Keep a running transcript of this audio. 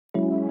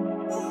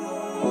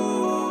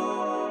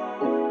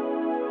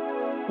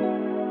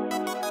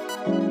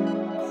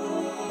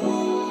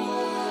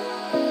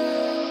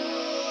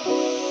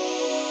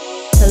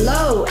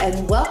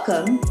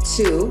Welcome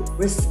to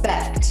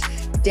Respect,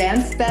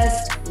 Dance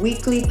Fest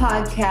weekly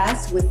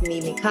podcast with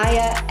me,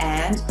 Micaiah,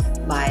 and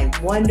my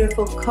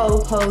wonderful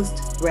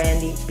co-host,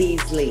 Brandy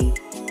Beasley.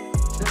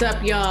 What's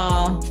up,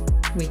 y'all?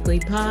 Weekly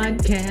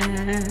podcast.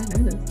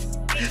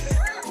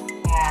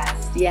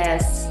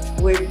 Yes,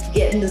 we're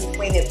getting the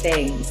swing of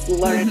things,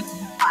 learning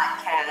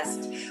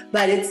podcast.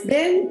 But it's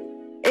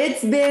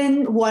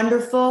been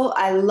wonderful.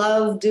 I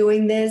love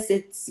doing this.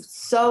 It's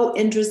so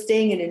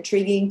interesting and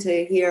intriguing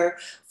to hear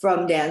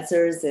from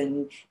dancers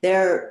and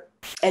their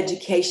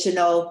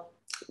educational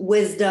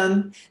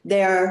wisdom,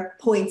 their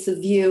points of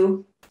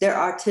view, their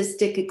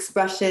artistic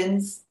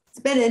expressions. It's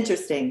been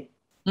interesting.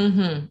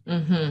 I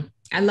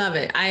love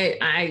it.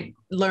 I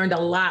learned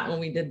a lot when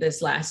we did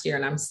this last year,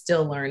 and I'm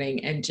still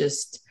learning, and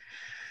just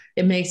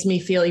it makes me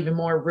feel even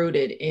more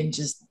rooted in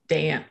just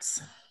dance.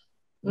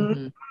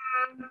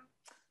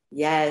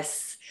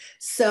 Yes.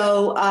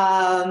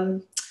 So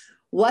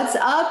what's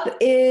up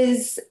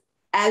is,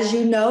 as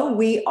you know,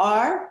 we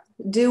are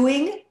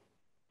doing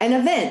an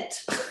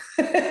event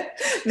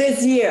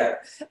this year.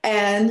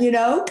 And,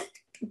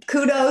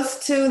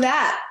 kudos to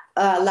that.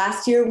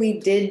 Last year we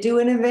did do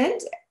an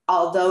event,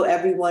 although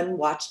everyone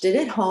watched it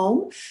at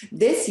home.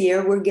 This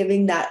year we're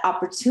giving that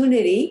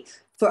opportunity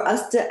for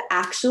us to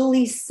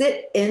actually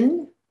sit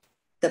in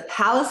the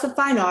Palace of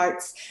Fine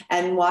Arts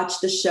and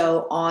watch the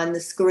show on the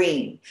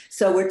screen.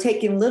 So we're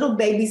taking little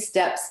baby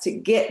steps to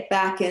get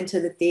back into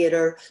the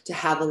theater to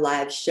have a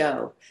live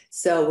show.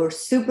 So we're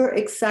super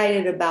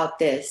excited about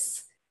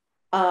this.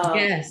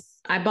 Yes,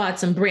 I bought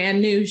some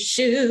brand new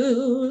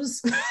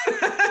shoes.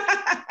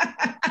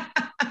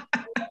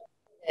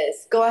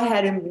 Yes, go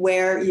ahead and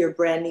wear your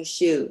brand new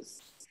shoes.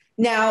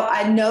 Now,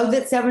 I know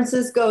that San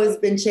Francisco has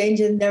been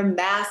changing their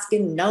mask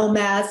and no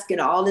mask and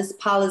all this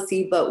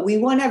policy, but we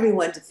want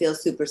everyone to feel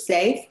super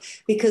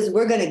safe because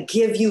we're going to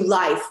give you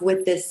life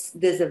with this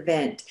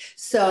event.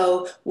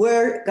 So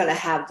we're going to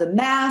have the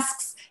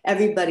masks.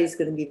 Everybody's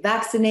going to be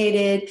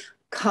vaccinated.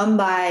 Come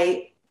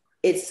by.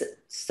 It's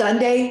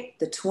Sunday,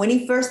 the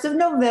 21st of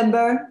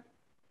November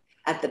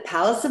at the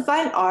Palace of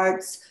Fine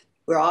Arts.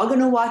 We're all going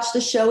to watch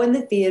the show in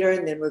the theater,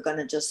 and then we're going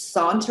to just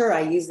saunter.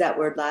 I used that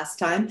word last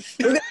time.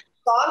 We're going to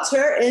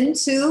saunter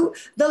into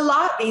the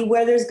lobby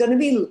where there's going to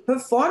be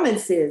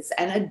performances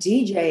and a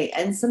DJ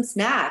and some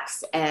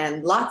snacks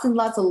and lots of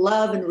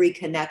love and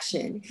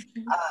reconnection.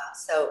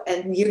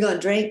 And you're going to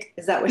drink?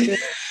 Is that what you're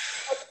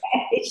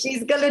okay,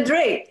 she's going to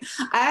drink.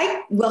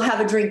 I will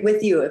have a drink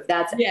with you if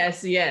that's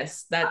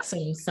Yes. That's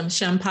some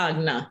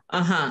champagne. Do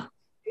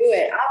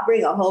it. I'll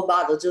bring a whole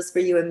bottle just for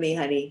you and me,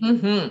 honey.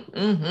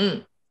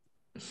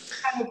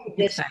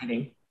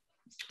 Exciting.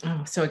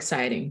 Oh, so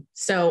exciting.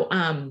 So,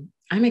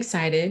 I'm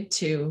excited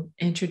to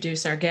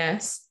introduce our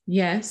guest.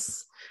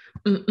 Yes.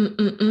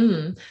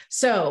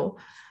 So,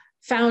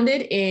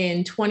 founded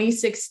in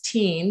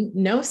 2016,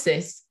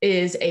 Noesisx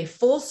is a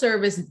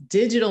full-service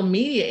digital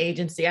media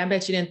agency. I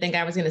bet you didn't think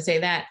I was going to say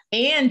that.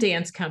 And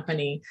dance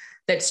company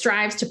that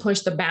strives to push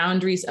the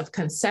boundaries of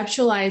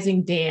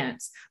conceptualizing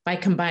dance by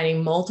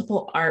combining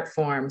multiple art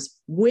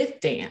forms with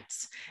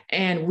dance.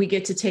 And we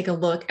get to take a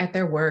look at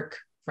their work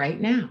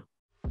right now.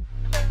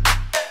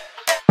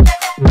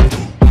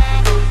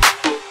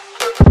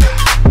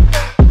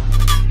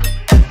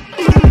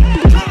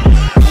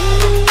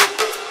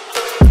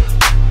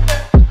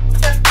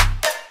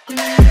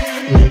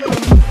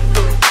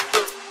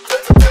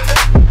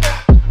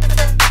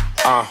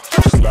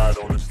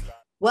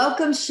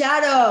 Welcome,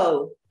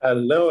 Shaadow.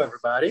 Hello,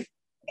 everybody.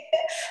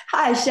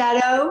 Hi,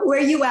 Shaadow. Where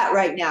are you at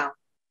right now?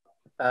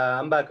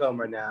 I'm back home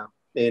right now.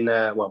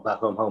 Back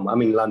home.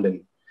 I'm in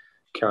London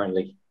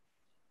currently.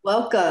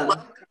 Welcome.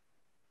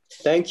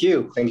 Thank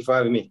you. Thank you for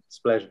having me. It's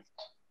a pleasure.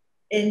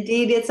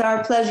 Indeed, it's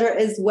our pleasure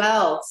as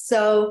well.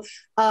 So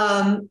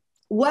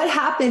what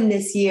happened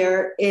this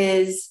year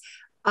is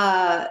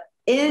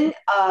in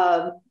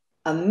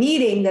a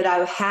meeting that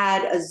I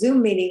had, a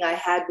Zoom meeting I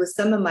had with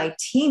some of my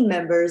team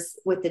members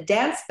with the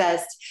Dance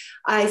Fest,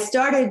 I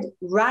started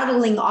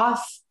rattling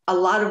off a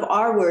lot of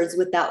R words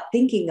without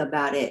thinking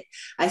about it.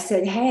 I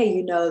said,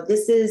 hey,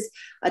 this is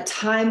a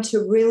time to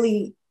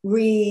really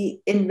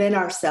reinvent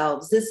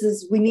ourselves.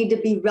 We need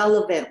to be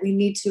relevant. We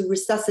need to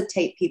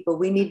resuscitate people.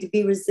 We need to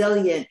be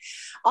resilient.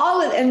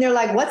 And they're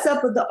like, what's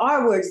up with the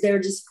R words? They're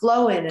just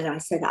flowing. And I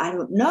said, I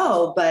don't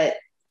know, but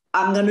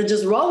I'm going to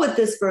just roll with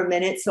this for a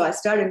minute. So I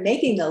started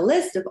making a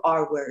list of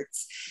R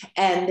words.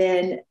 And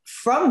then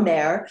from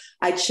there,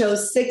 I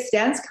chose 6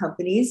 dance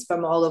companies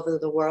from all over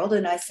the world.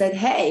 And I said,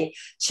 hey,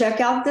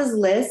 check out this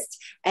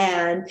list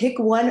and pick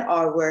one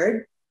R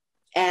word.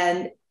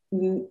 And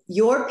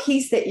your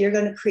piece that you're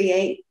going to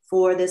create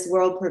for this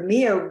world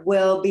premiere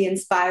will be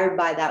inspired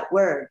by that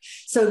word.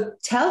 So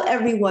tell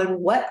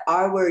everyone what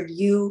R word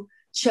you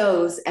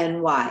chose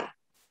and why.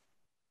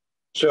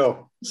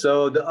 Sure.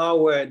 So the R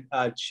word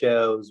I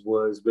chose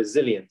was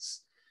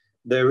resilience.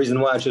 The reason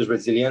why I chose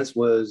resilience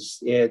was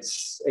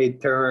it's a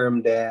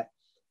term that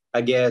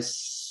I guess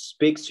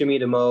speaks to me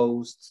the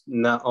most,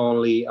 not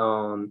only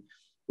on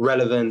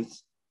relevant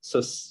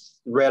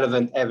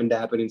relevant event that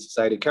happened in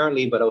society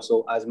currently, but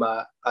also as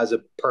a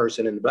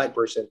person and a Black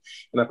person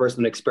in my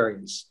personal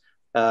experience.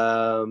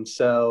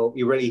 So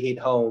it really hit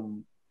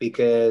home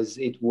because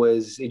it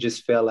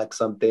just felt like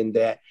something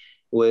that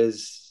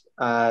was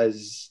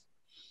as,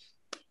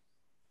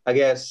 I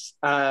guess,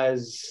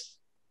 as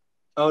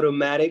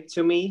automatic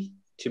to me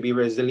to be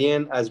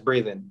resilient as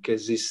breathing,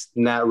 because it's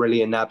not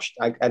really an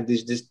option.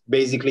 This just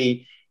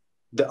basically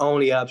the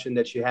only option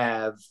that you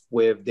have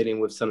with dealing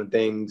with some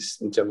things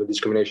in terms of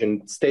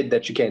discrimination, state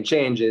that you can't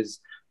change, is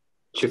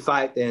to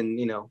fight and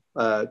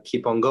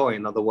keep on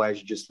going. Otherwise,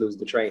 you just lose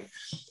the train.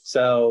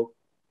 So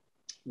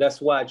that's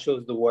why I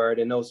chose the word,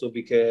 and also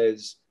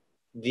because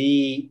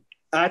the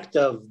act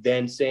of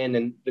dancing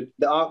and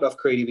the art of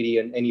creativity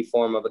and any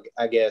form of,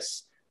 I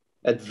guess,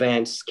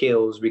 advanced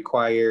skills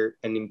require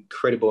an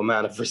incredible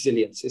amount of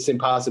resilience. It's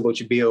impossible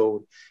to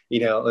build,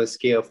 a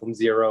skill from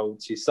zero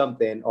to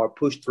something, or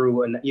push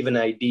through an even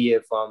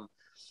idea from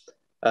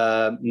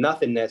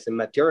nothingness and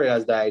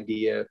materialize the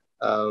idea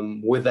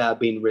without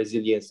being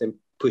resilient and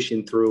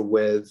pushing through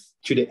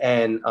to the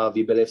end of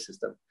your belief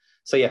system.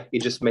 So yeah,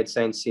 it just made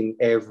sense in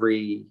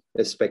every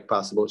aspect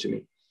possible to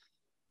me.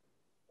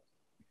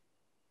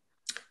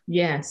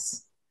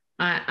 Yes.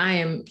 I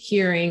am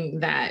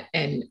hearing that,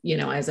 and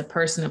as a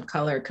person of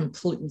color,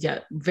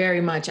 very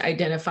much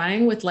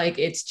identifying with, like,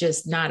 it's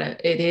just not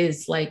it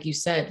is like you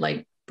said,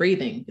 like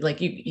breathing,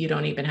 like you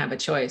don't even have a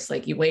choice.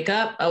 Like you wake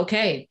up,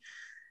 okay,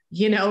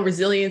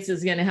 resilience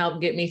is going to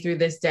help get me through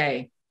this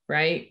day,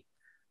 right?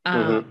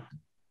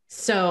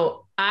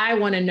 So I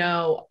want to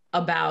know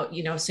about,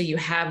 so you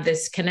have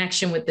this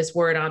connection with this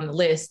word on the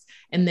list,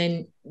 and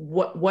then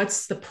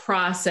what's the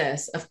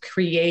process of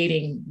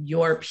creating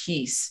your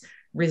piece?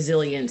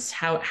 Resilience.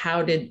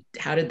 How did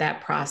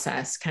that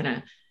process kind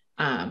of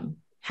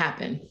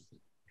happen?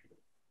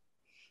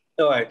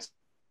 All right.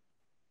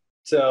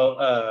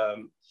 So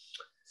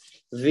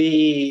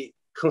the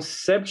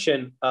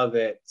conception of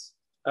it,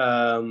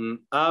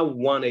 I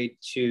wanted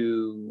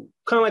to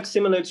kind of like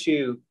similar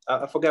to,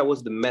 I forgot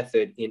what's the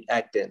method in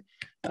acting,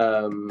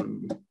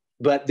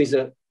 but there's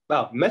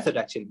method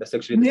action. That's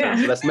actually the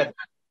term. So that's method.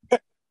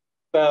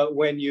 But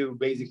when you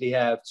basically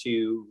have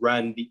to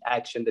run the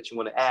action that you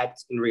want to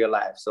act in real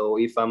life. So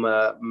if I'm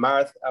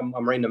I'm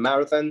running a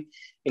marathon,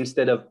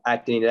 instead of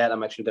acting that,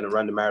 I'm actually going to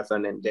run the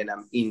marathon, and then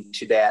I'm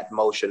into that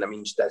motion. I'm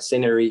into that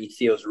scenery. It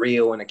feels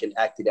real, and I can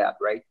act it out,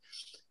 right?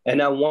 And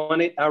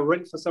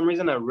for some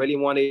reason, I really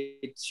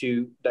wanted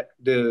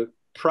the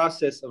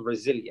process of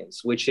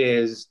resilience, which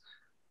is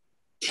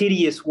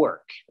tedious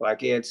work.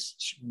 Like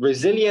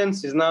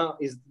resilience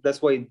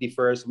that's why it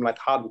differs from like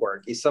hard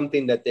work. It's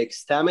something that takes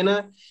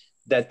stamina,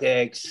 that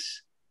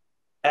takes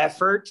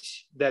effort,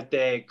 that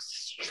takes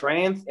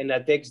strength, and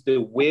that takes the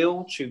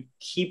will to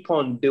keep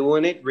on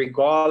doing it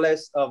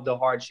regardless of the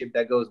hardship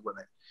that goes with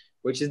it,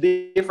 which is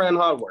different than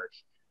hard work,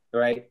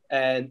 right?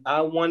 And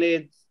I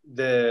wanted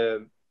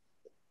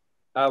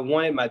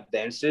my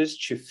dancers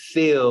to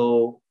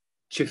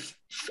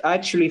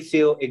actually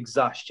feel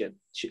exhaustion,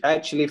 to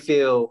actually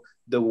feel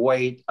the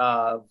weight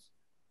of,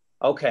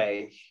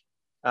 okay,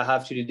 I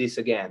have to do this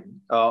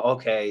again.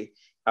 Okay,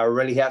 I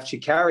really have to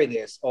carry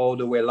this all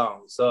the way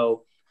along.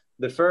 So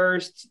the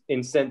first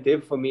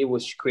incentive for me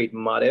was to create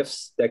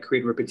motifs that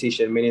create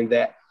repetition, meaning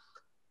that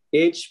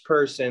each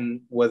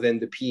person within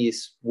the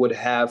piece would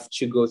have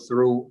to go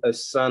through a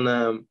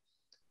sana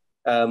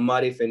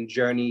motif and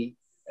journey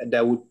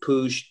that would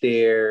push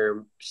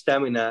their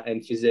stamina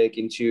and physique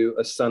into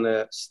a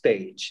sana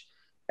stage.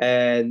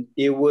 And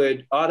it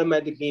would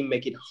automatically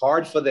make it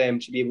hard for them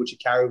to be able to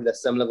carry with that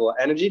same level of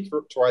energy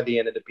toward the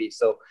end of the piece.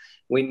 So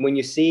when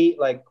you see,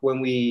 like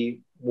when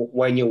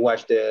you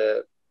watch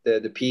the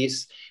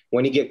piece,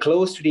 when you get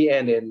close to the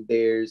end and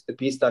the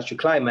piece starts to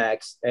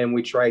climax, and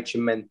we try to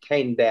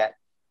maintain that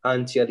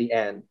until the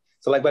end.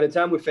 So like by the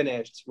time we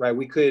finished, right,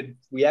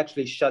 we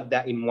actually shot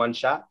that in one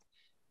shot,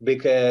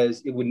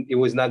 because it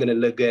was not going to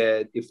look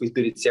good if we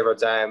did it several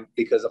times,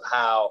 because of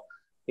how,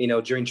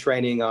 during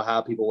training, or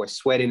how people were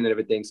sweating and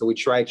everything. So we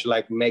tried to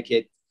like make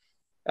it,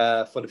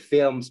 for the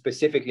film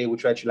specifically, we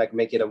tried to like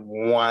make it a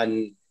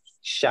one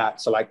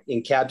shot. So like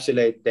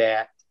encapsulate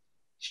that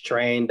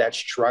strain, that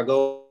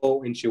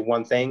struggle into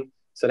one thing,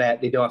 so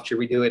that they don't have to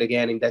redo it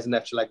again, and doesn't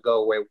have to like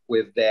go away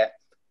with that.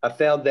 I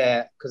felt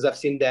that, because I've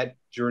seen that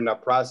during our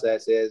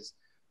process, is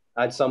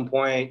at some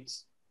point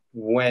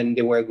when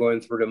they were going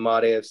through the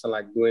motifs and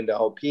like doing the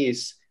whole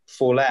piece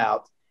full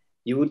out,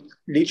 you would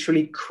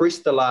literally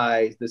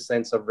crystallize the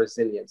sense of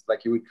resilience.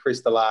 Like you would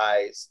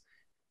crystallize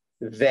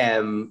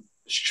them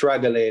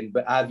struggling,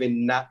 but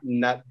having not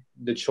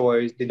the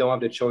choice. They don't have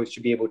the choice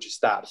to be able to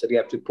stop. So they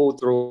have to pull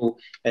through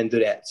and do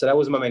that. So that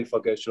was my main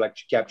focus, to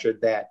capture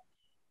that,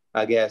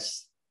 I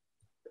guess,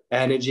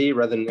 energy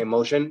rather than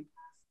emotion.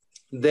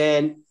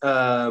 Then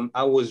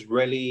I was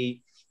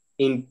really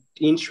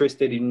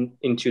interested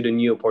into the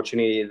new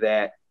opportunity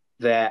that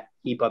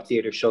hip hop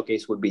theater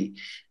showcase would be,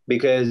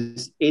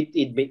 because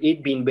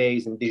it being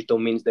based in digital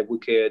means that we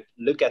could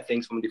look at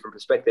things from a different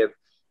perspective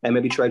and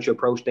maybe try to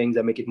approach things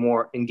that make it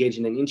more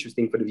engaging and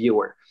interesting for the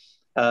viewer.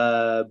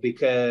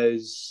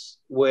 because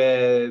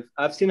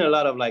I've seen a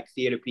lot of like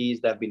theater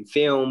pieces that have been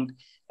filmed,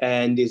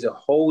 and there's a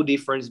whole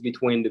difference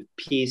between the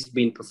piece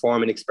being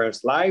performed and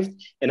experienced live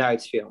and how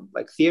it's filmed.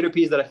 Like theater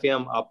pieces that I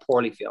film are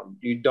poorly filmed.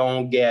 You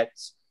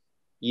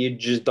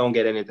just don't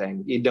get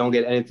anything. You don't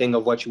get anything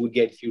of what you would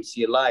get if you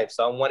see it live.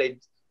 So I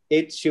wanted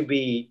it to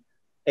be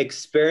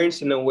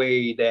experienced in a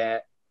way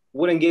that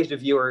would engage the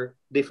viewer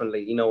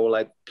differently,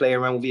 like play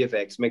around with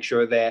VFX, make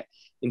sure that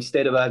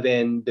instead of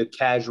having the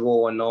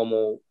casual or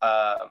normal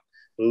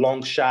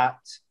long shot,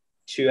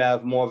 to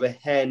have more of a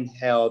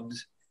handheld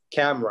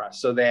camera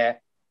so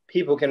that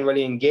people can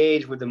really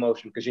engage with the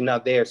motion, because you're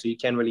not there. So you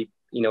can't really,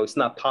 it's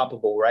not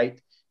poppable, right?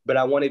 But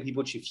I wanted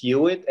people to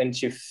feel it and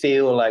to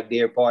feel like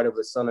they're part of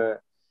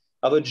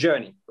a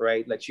journey,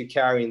 right? Like you're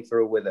carrying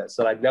through with us.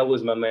 So like that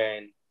was my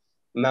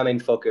main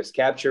focus,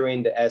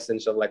 capturing the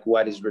essence of like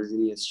what is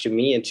resilience to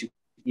me and to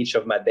each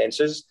of my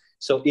dancers.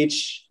 So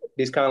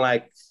there's kind of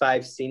like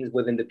 5 scenes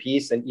within the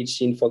piece, and each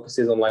scene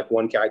focuses on like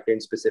one character in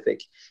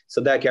specific.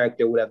 So that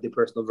character would have the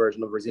personal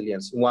version of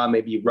resilience. One may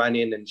be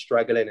running and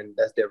struggling, and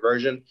that's their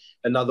version.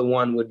 Another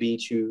one would be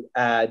to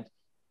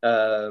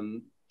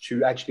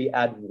actually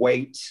add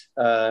weight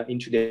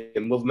into the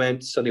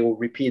movement, so they will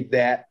repeat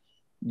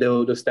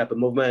those type of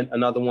movement.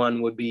 Another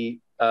one would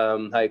be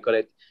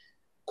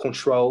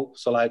control,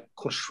 so like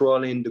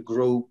controlling the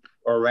group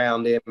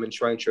around them and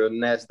trying to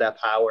harness that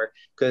power,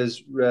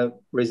 because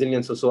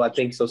resilience also, I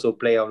think, is also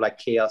play of like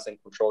chaos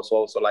and control. So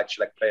also like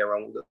to like play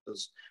around with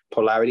those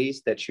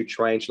polarities, that you're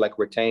trying to like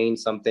retain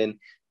something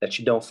that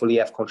you don't fully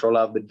have control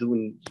of, but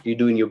you're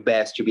doing your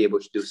best to be able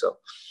to do so.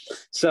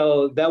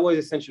 So that was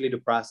essentially the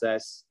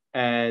process.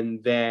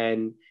 And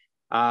then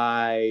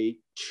I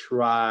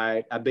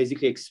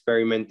basically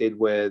experimented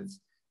with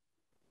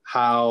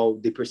how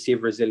they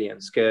perceive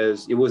resilience,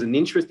 because it was an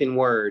interesting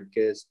word,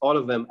 because all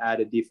of them had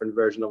a different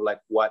version of like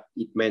what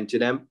it meant to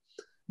them.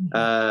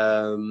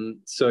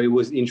 So it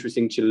was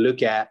interesting to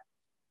look at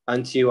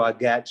until I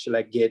got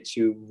to get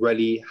to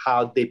really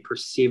how they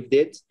perceived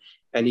it.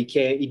 And it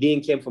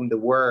didn't come from the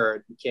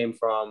word, it came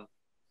from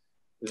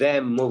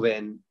them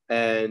moving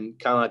and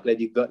kind of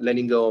like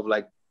letting go of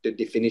like the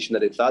definition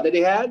that they thought that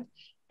they had,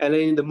 and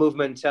then in the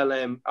movement tell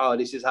them, oh,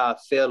 this is how I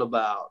feel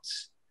about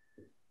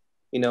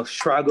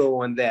struggle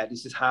on that.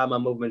 This is how my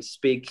movements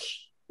speak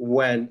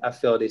when I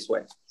feel this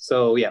way.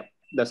 So yeah,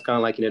 that's kind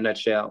of like in a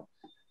nutshell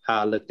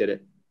how I looked at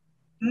it.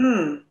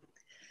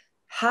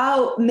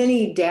 How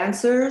many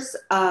dancers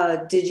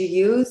did you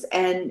use?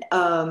 And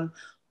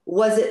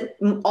was it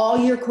all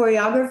your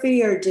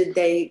choreography, or did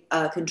they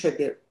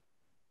contribute?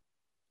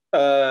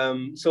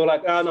 So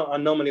like I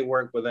normally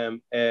work with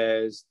them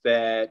is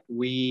that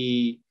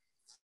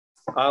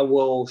I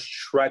will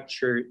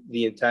structure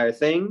the entire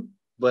thing,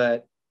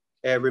 but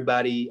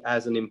everybody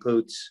has an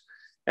input,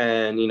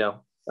 and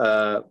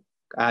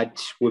add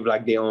with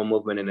like their own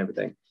movement and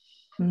everything.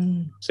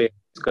 So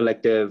it's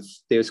collective.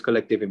 There's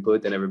collective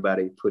input, and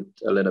everybody put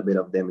a little bit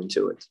of them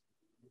into it.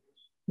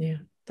 Yeah,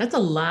 that's a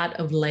lot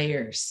of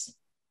layers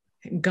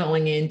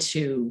going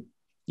into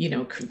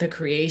the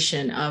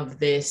creation of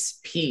this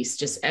piece.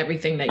 Just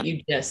everything that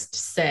you just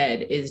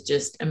said is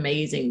just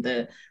amazing.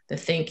 The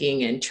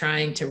thinking and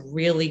trying to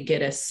really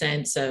get a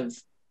sense of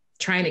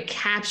trying to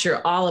capture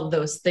all of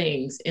those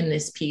things in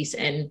this piece,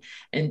 and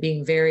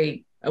being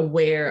very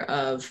aware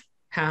of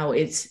how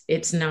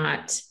it's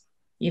not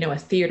a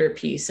theater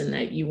piece, and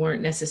that you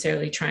weren't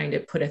necessarily trying to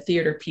put a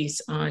theater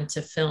piece onto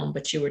film,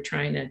 but you were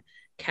trying to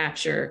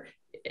capture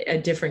a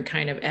different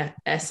kind of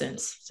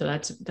essence. So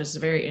that's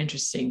very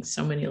interesting.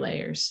 So many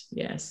layers.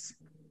 Yes.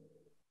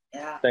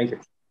 Yeah. Thank you.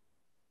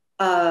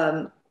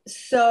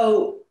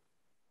 So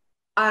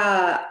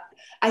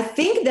I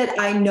think that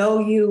I know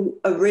you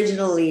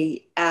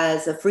originally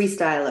as a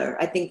freestyler.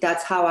 I think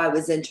that's how I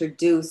was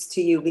introduced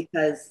to you,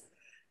 because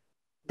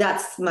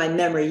that's my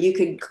memory. You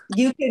can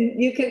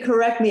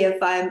correct me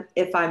if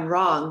I'm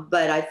wrong,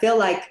 but I feel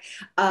like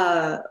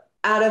out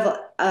of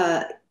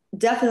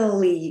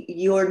definitely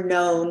you're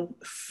known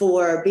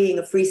for being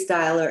a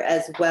freestyler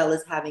as well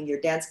as having your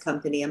dance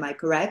company. Am I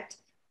correct?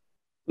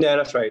 Yeah,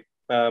 that's right.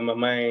 I'm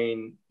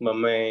mainly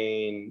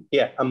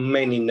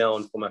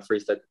known for my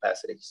freestyle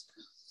capacities.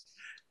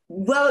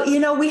 Well,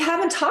 we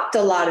haven't talked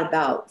a lot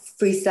about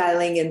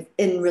freestyling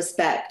in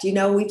respect.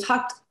 We've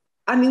talked,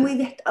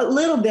 we've a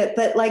little bit,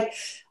 but like,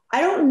 I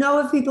don't know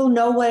if people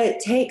know what it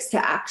takes to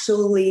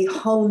actually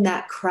hone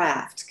that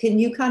craft. Can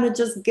you kind of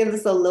just give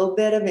us a little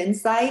bit of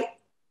insight?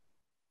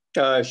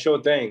 Sure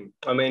thing.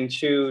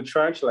 To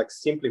try to like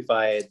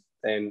simplify it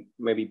and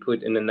maybe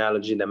put an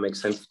analogy that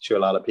makes sense to a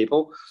lot of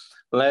people,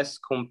 let's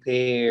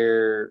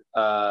compare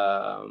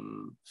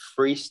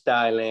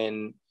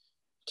freestyling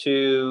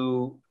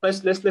to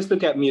let's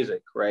look at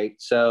music, right?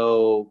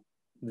 So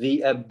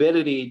the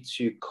ability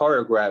to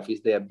choreograph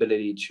is the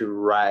ability to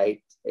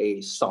write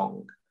a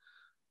song,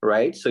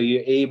 right? So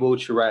you're able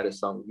to write a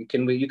song. You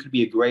could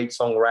be a great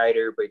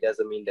songwriter, but it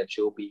doesn't mean that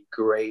you'll be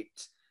great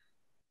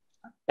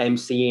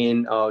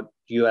MCing, or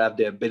you have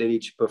the ability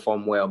to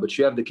perform well, but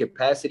you have the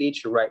capacity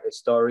to write a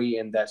story,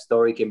 and that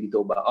story can be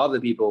told by other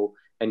people,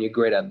 and you're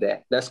great at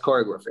that. That's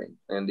choreographing,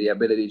 and the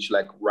ability to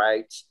like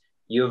write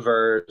your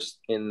verse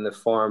in the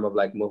form of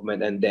like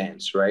movement and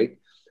dance, right?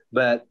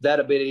 But that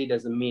ability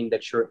doesn't mean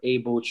that you're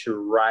able to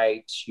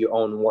write your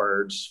own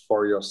words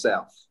for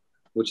yourself,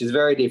 which is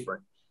very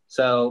different.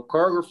 So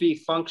choreography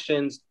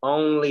functions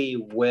only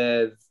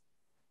with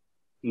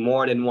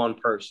more than one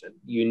person.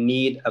 You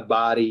need a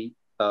body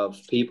of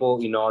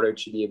people in order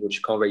to be able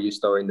to convey your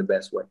story in the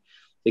best way.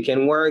 It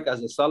can work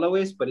as a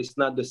soloist, but it's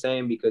not the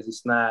same because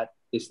it's not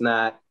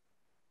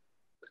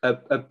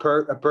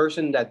a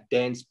person that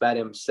dance by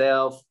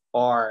themselves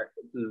are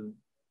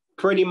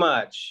pretty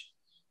much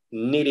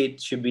needed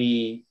to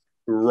be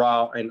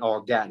raw and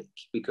organic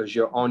because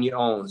you're on your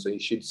own. So you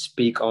should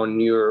speak on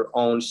your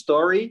own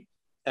story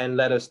and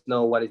let us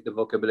know what is the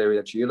vocabulary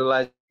that you're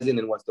utilizing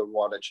and what's the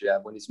word that you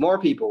have. When it's more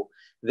people,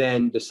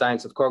 then the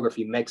science of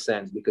choreography makes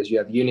sense because you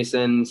have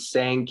unison,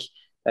 sync,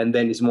 and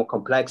then there's more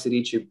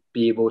complexity to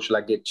be able to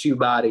like get two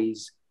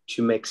bodies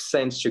to make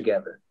sense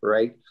together,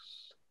 right?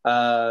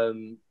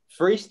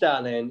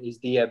 Freestyling is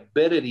the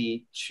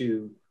ability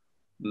to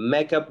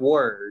make up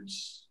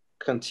words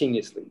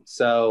continuously.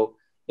 So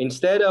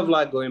instead of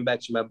like going back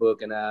to my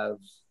book and have,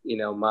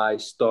 my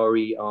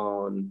story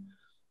on,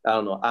 I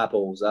don't know,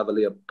 apples, I have a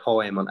little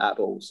poem on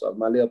apples. So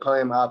my little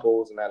poem,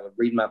 apples, and I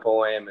read my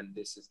poem and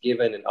this is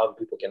given and other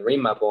people can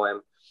read my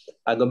poem.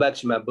 I go back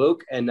to my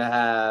book and I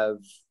have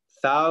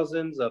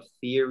thousands of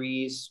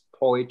theories,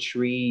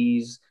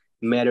 poetries,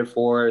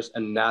 metaphors,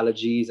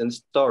 analogies, and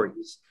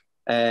stories.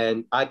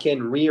 And I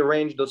can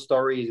rearrange those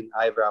stories in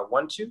either I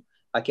want to.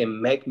 I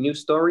can make new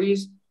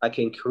stories. I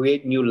can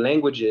create new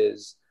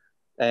languages.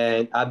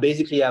 And I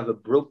basically have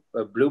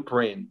a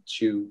blueprint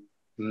to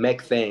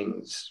make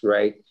things,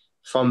 right?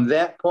 From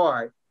that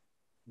part,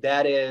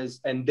 that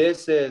is, and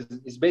this is,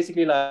 it's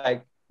basically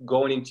like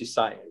going into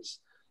science.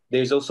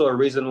 There's also a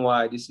reason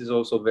why this is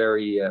also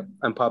very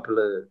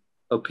unpopular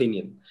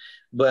opinion,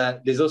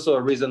 but there's also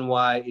a reason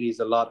why it is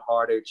a lot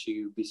harder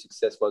to be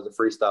successful as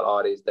a freestyle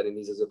artist than it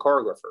is as a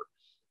choreographer,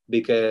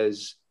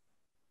 because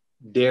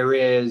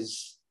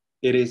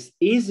it is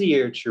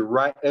easier to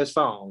write a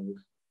song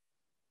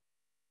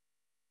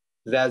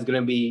that's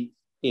going to be,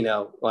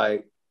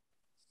 like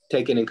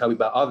taken and copied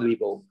by other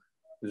people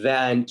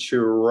than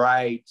to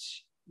write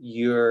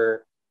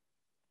your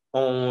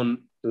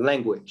own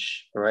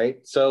language, right?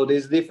 So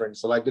there's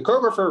difference. So like the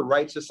choreographer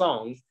writes a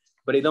song,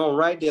 but they don't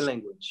write their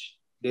language.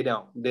 They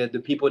don't.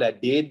 The people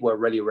that did were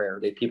really rare.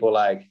 They people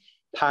like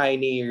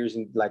pioneers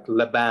and like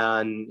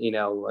Laban,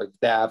 like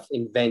that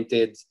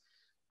invented,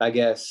 I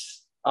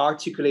guess,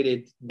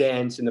 articulated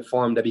dance in the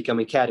form that become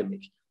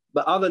academic.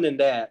 But other than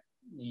that,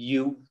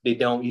 you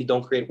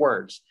don't create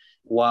words,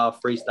 while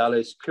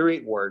freestylers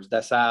create words.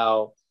 That's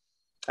how,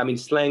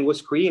 slang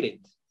was created.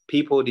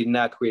 People did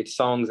not create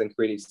songs and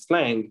created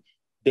slang.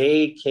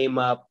 They came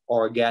up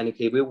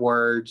organically with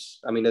words.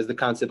 That's the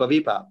concept of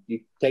hip hop. You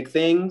take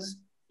things,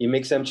 you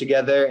mix them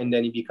together, and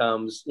then it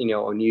becomes,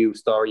 a new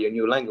story, a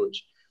new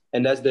language.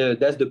 And that's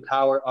the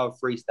power of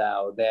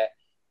freestyle, that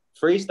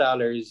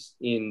freestylers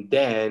in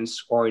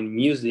dance or in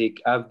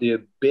music have the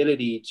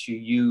ability to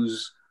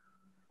use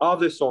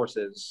other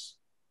sources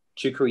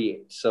to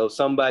create. So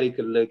somebody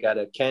could look at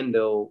a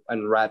candle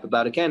and rap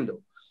about a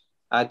candle.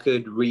 I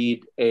could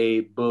read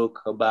a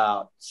book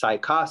about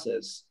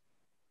psychosis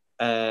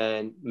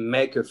and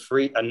make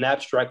an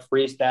abstract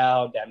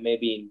freestyle that may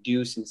be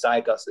induced in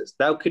psychosis.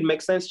 That could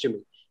make sense to me.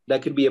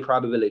 That could be a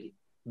probability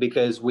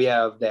because we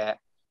have that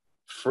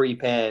free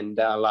pen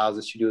that allows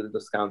us to do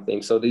those kind of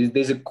things. So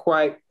there's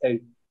quite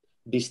a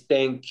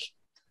distinct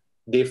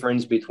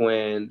difference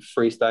between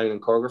freestyling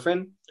and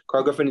choreographing.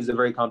 Choreographing is a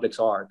very complex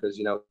art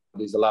because,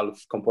 there's a lot of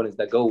components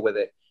that go with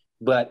it,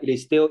 but it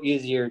is still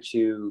easier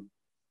to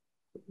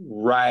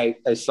write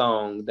a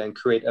song than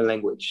create a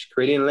language.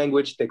 Creating a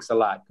language takes a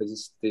lot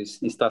because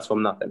it starts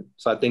from nothing.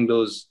 So I think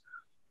those,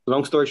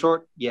 long story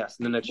short,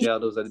 yes, in a nutshell,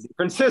 those are the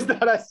differences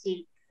that I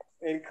see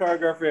in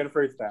choreography and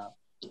freestyle.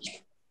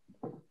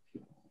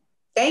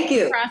 Thank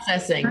you.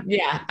 Processing.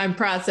 Yeah, I'm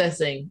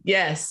processing.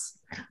 Yes.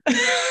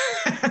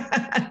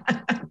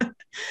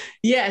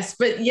 Yes,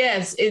 but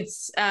yes,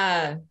 it's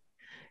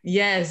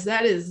yes,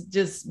 that is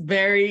just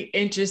very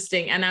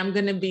interesting. And I'm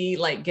going to be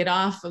like, get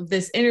off of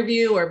this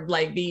interview or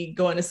like be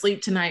going to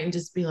sleep tonight and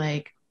just be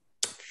like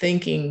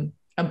thinking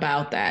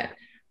about that.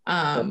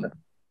 And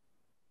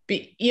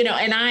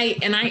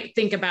I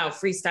think about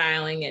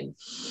freestyling, and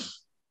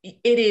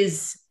it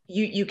is,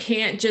 you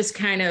can't just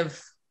kind of,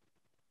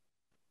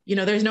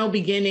 there's no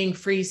beginning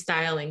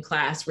freestyling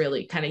class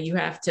really. Kind of, you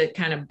have to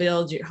kind of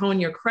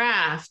hone your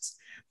craft.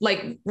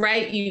 Like,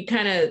 right.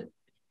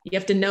 You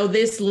have to know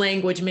this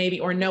language maybe,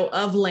 or know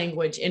of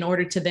language in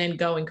order to then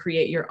go and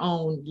create your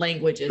own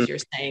language, as you're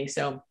saying.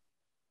 So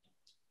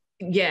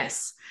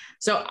yes.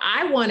 So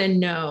I want to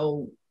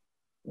know,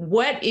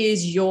 what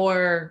is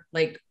your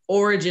like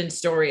origin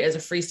story as a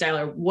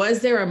freestyler? Was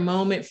there a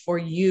moment for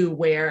you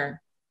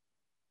where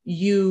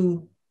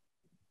you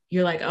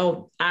you're like,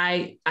 oh,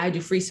 I do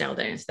freestyle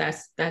dance.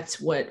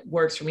 That's what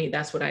works for me.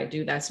 That's what I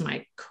do. That's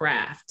my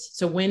craft.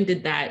 So when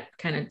did that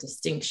kind of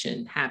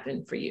distinction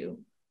happen for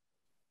you?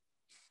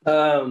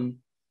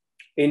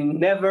 It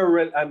never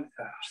really,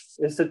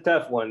 it's a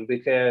tough one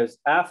because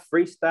I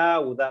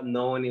freestyle without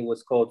knowing it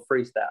was called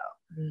freestyle.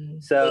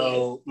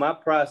 So my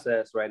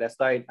process, right?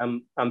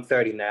 I'm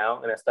 30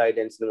 now, and I started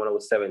dancing when I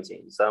was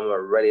 17. So I'm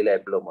a ready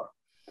late bloomer.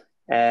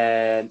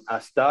 And I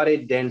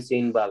started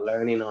dancing by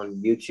learning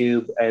on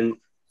YouTube, and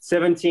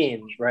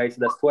 17, right? So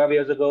that's 12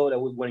 years ago. That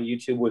was when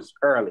YouTube was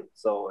early.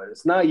 So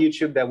it's not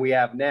YouTube that we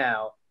have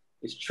now.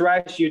 It's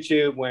trash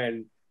YouTube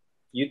when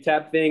you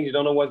tap things, you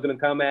don't know what's going to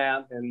come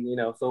out. And,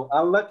 so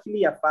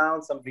luckily I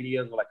found some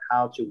videos of like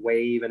how to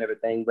wave and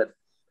everything, but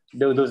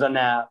those are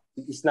not,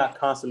 it's not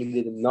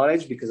constantly the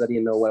knowledge because I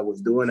didn't know what I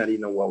was doing. I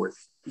didn't know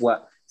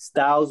what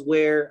styles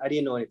were. I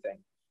didn't know anything,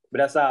 but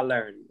that's how I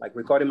learned, like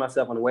recording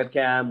myself on the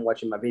webcam,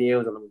 watching my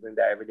videos. And I was doing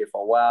that every day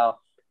for a while.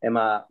 And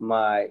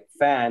my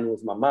fan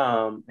was my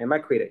mom and my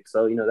critic.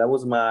 So, that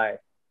was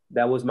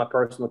my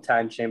personal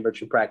time chamber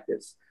to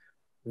practice.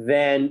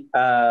 Then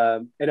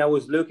and I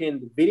was looking,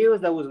 the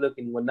videos I was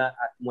looking were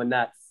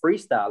not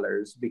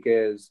freestylers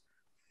because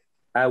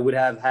I would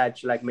have had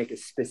to like make a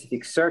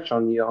specific search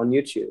on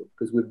YouTube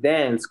because with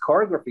dance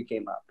choreography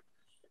came up.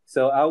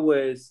 So I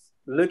was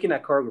looking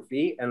at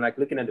choreography and like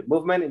looking at the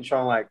movement and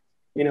trying like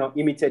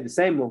imitate the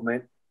same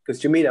movement because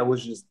to me that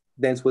was just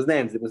dance was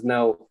dance. There was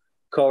no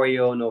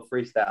choreo, no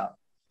freestyle.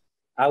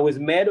 I was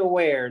made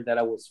aware that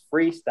I was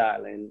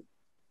freestyling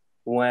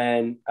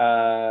when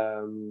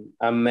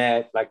I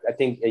met, like, I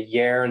think a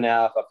year and a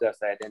half after I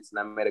started dancing,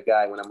 I met a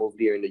guy when I moved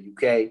here in the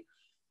UK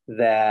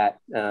that,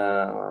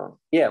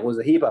 was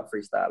a hip hop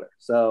freestyler.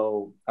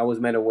 So I was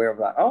made aware of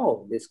like,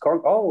 this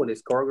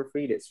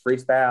choreography, this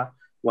freestyle.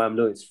 What I'm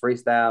doing is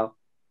freestyle.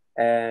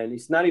 And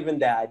it's not even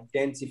that I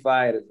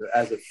identified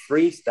as a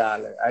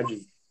freestyler. I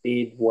just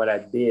did what I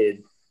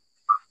did.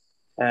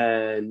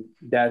 And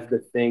that's the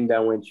thing that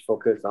I went to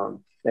focus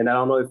on. And I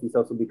don't know if it's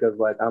also because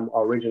like I'm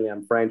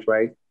French,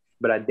 right?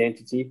 But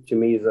identity to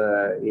me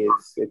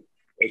is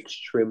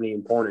extremely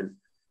important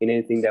in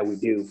anything that we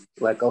do.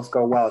 Like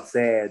Oscar Wilde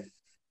said,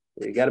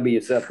 you got to be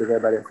yourself because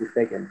everybody else is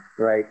taken,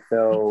 right?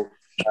 So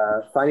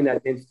finding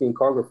identity in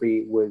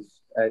choreography was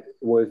a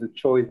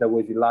choice that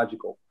was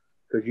illogical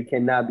because you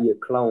cannot be a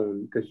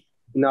clone. Because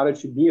in order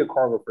to be a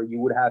choreographer, you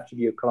would have to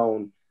be a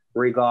clone,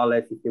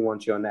 regardless if they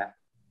want you or not.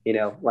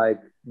 Like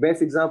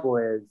best example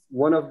is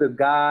one of the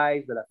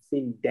guys that I've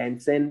seen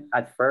dancing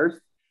at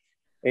first,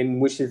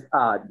 and which is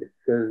odd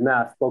because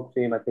now I spoke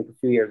to him, I think a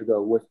few years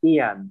ago, was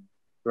Ian,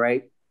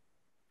 right?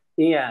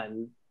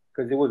 Ian,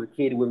 because he was a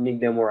kid with Nick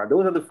Demora.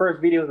 Those are the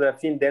first videos that I've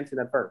seen dancing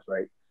at first,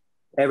 right?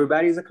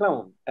 Everybody's a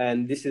clone.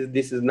 And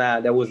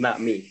that was not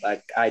me.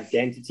 Like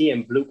identity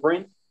and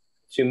blueprint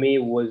to me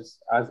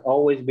has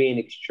always been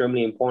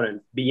extremely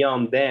important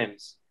beyond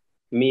dance.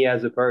 Me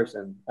as a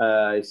person,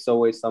 it's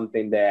always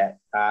something that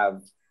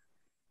I've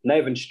not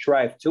even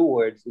strived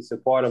towards. It's a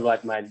part of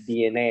like my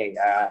DNA.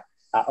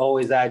 I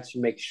always had to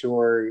make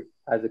sure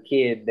as a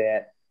kid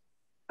that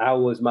I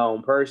was my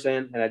own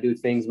person and I do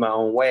things my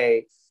own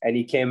way. And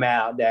he came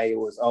out that it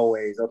was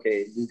always,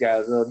 okay, this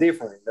guy's a little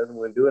different. He doesn't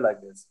want to do it like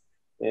this.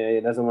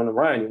 He doesn't want to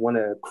run. He want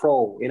to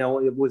crawl.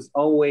 It was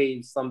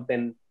always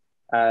something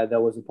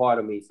that was a part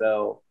of me.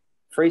 So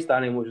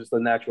freestyling was just a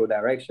natural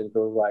direction.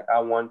 So it was like, I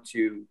want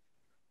to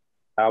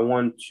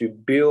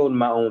build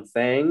my own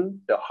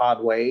thing the hard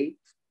way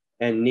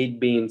and need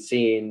being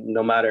seen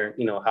no matter,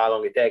 how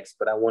long it takes,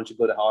 but I want to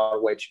go the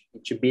hard way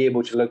to be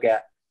able to look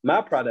at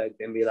my product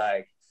and be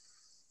like,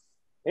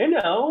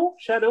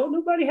 Shaadow,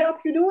 nobody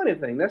helped you do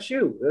anything. That's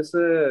you.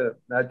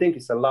 I think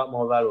it's a lot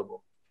more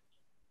valuable.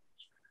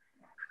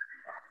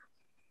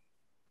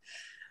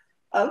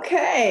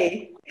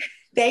 Okay.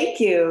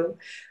 Thank you.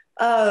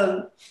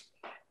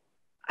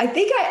 I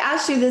think I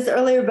asked you this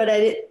earlier, but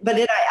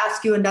did I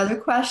ask you another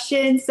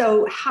question?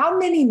 So how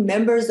many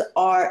members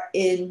are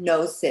in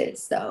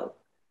Noesisx though?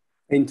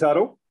 In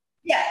total?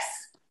 Yes.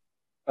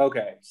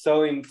 Okay.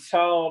 So in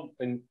total,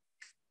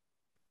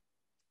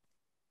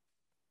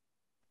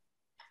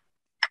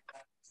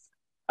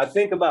 I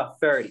think about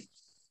 30.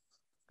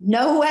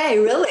 No way,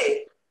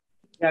 really?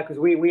 Yeah, because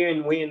we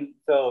in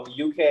so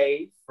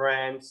UK,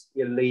 France,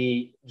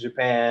 Italy,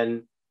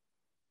 Japan,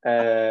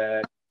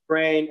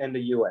 Spain, and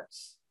the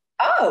US.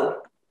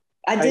 Oh,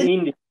 I did.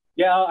 India.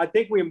 Yeah, I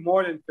think we're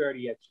more than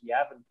 30 actually. I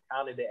haven't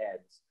counted the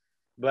ads,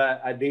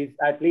 but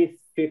at least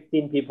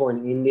 15 people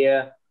in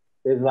India.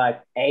 There's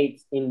like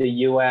 8 in the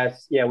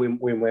US. Yeah, we're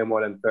way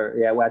more than 30.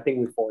 Yeah, well, I think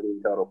we're 40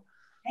 in total.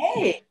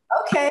 Hey,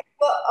 okay.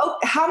 Well,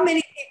 how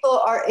many people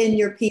are in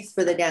your piece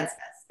for the Dance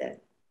Fest then?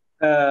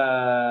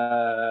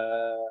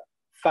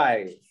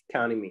 5,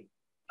 counting me.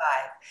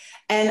 5.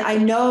 And I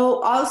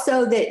know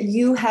also that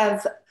you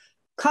have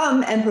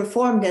come and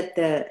performed at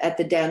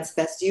the Dance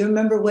Fest. Do you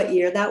remember what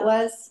year that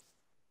was?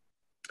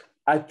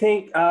 I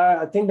think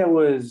that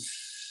was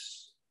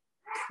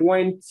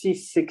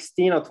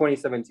 2016 or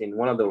 2017,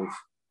 one of those.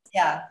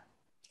 Yeah.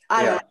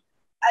 I don't know.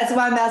 That's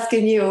why I'm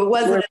asking you. It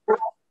wasn't.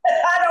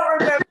 I don't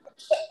remember.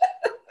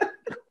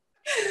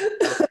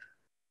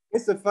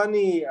 It's a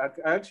funny, I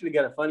actually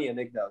got a funny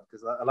anecdote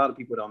because a lot of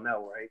people don't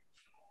know, right?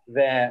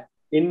 That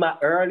in my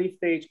early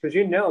stage, because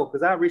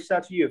because I reached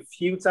out to you a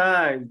few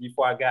times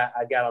before I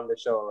got on the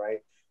show,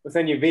 right? I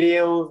sent you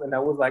videos, and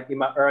that was like in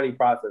my early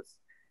process.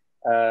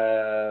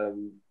 Because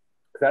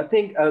I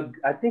think I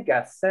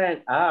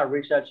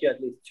reached out to you at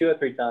least 2 or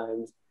 3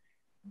 times,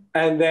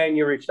 and then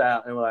you reached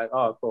out, and we're like,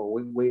 oh, cool,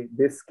 we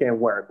this can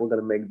work. We're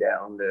gonna make that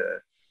on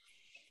the.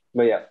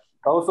 But yeah,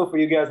 also for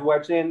you guys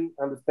watching,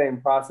 understand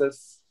the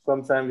process.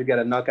 Sometimes you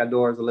gotta knock at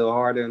doors a little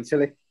harder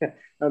until it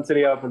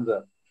opens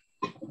up.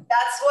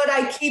 That's what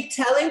I keep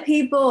telling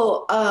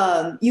people.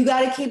 You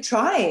got to keep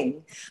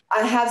trying.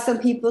 I have some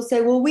people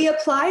say, well, we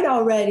applied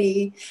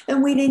already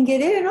and we didn't get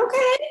in.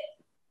 Okay.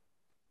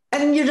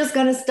 And you're just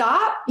going to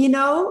stop,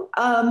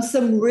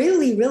 some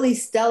really, really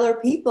stellar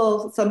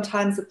people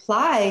sometimes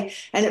apply,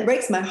 and it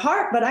breaks my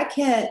heart, but I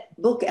can't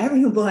book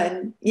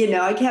everyone,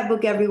 I can't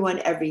book everyone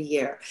every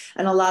year.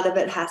 And a lot of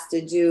it has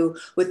to do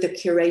with the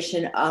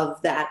curation of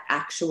that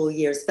actual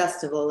year's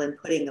festival and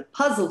putting a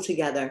puzzle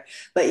together.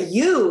 But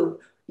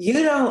you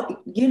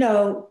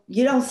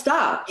don't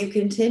stop. You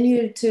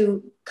continue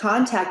to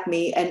contact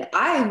me, and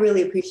I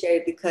really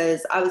appreciate it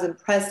because I was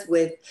impressed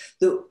with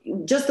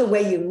just the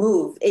way you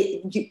move.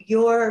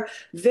 You're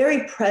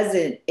very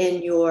present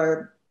in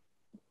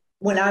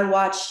when I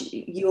watch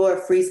your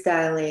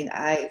freestyling,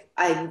 I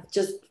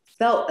just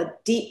felt a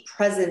deep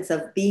presence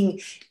of being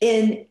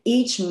in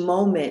each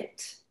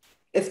moment,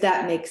 if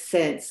that makes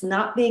sense.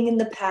 Not being in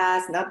the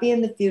past, not being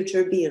in the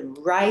future, being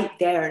right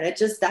there. And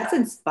that's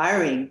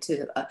inspiring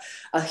to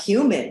a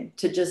human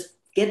to just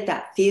get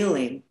that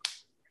feeling.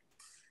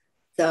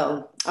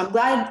 So I'm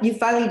glad you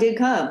finally did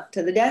come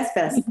to the Dance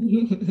Fest.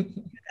 It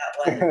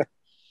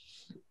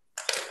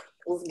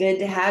was good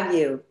to have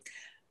you.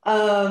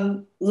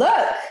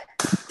 Look,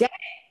 dang,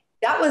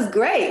 that was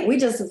great. We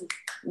just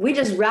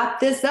wrapped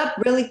this up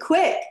really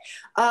quick.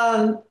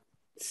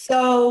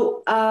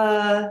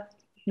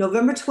 November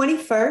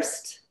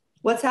 21st,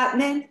 what's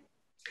happening?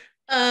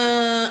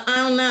 I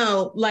don't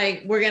know.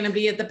 Like, we're going to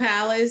be at the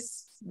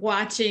Palace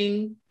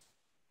watching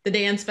the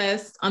Dance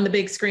Fest on the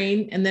big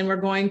screen. And then we're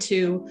going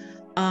to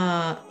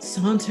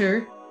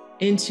saunter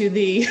into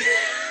the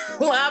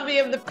lobby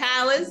of the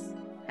Palace,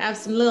 have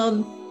some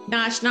little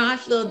nosh,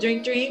 little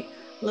drink,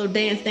 little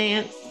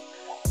dance,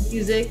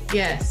 music.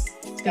 Yes,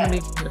 it's going to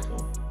be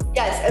wonderful.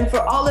 Yes, and for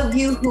all of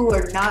you who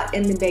are not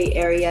in the Bay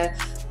Area,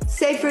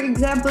 say, for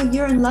example,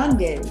 you're in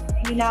London,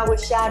 hanging out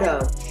with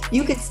Shaadow.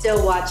 You can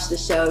still watch the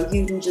show.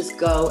 You can just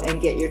go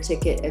and get your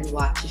ticket and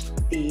watch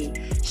the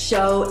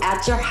show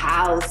at your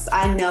house.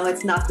 I know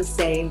it's not the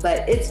same,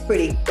 but it's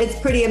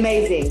pretty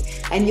amazing.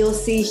 And you'll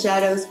see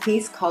Shaadow's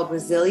piece called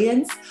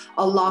Resilience,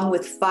 along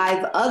with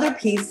 5 other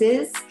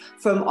pieces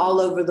from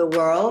all over the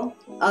world,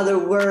 other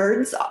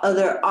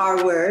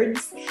R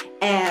words,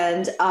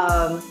 and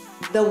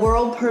the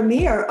world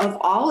premiere of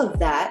all of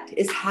that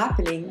is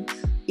happening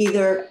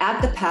either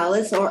at the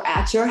Palace or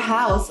at your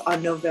house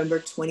on November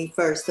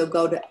 21st. So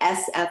go to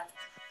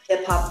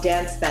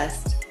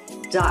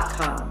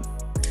sfhiphopdancefest.com.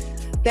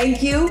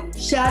 Thank you,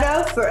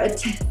 Shaadow,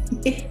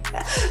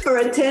 for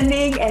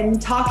attending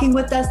and talking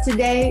with us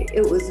today.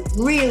 It was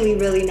really,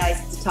 really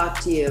nice to talk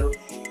to you.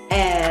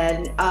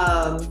 And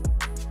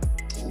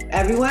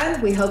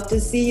everyone, we hope to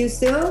see you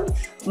soon.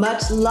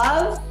 Much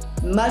love,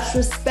 much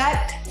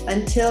respect.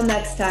 Until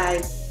next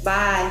time,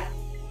 bye.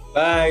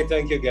 Bye,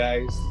 thank you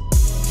guys.